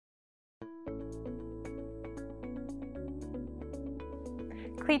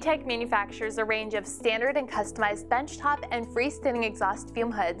Cleatech manufactures a range of standard and customized benchtop and freestanding exhaust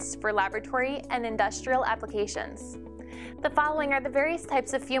fume hoods for laboratory and industrial applications. The following are the various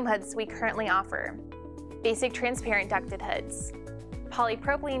types of fume hoods we currently offer: basic transparent ducted hoods,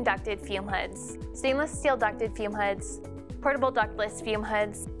 polypropylene ducted fume hoods, stainless steel ducted fume hoods, portable ductless fume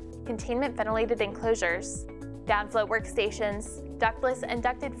hoods, containment ventilated enclosures, downflow workstations, ductless and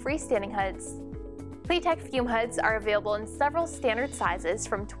ducted freestanding hoods. Cleatech fume hoods are available in several standard sizes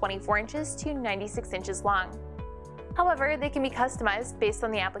from 24 inches to 96 inches long. However, they can be customized based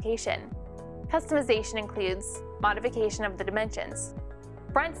on the application. Customization includes modification of the dimensions,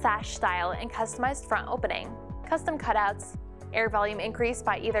 front sash style and customized front opening, custom cutouts, air volume increase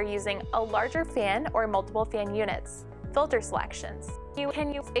by either using a larger fan or multiple fan units, filter selections. You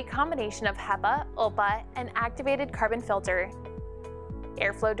can use a combination of HEPA, ULPA, and activated carbon filter,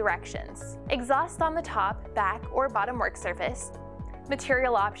 airflow directions, exhaust on the top, back, or bottom work surface.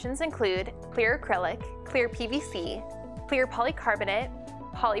 Material options include clear acrylic, clear PVC, clear polycarbonate,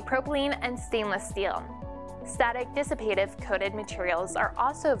 polypropylene, and stainless steel. Static dissipative coated materials are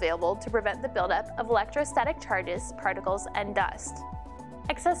also available to prevent the buildup of electrostatic charges, particles, and dust.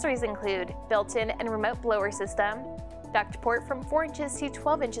 Accessories include built-in and remote blower system, duct port from 4 inches to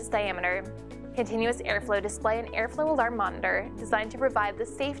 12 inches diameter, continuous airflow display and airflow alarm monitor designed to provide the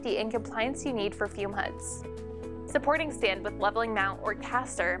safety and compliance you need for fume hoods. Supporting stand with leveling mount or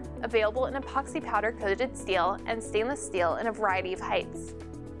caster, available in epoxy powder coated steel and stainless steel in a variety of heights.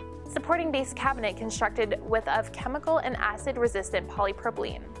 Supporting base cabinet constructed with of chemical and acid resistant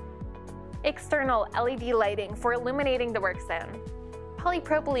polypropylene. External LED lighting for illuminating the work zone.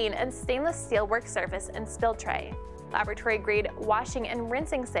 Polypropylene and stainless steel work surface and spill tray. Laboratory grade washing and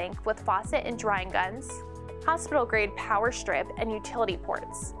rinsing sink with faucet and drying guns. Hospital grade power strip and utility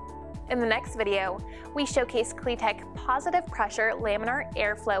ports. In the next video, we showcase Cleatech positive pressure laminar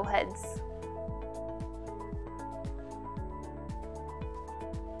airflow hoods.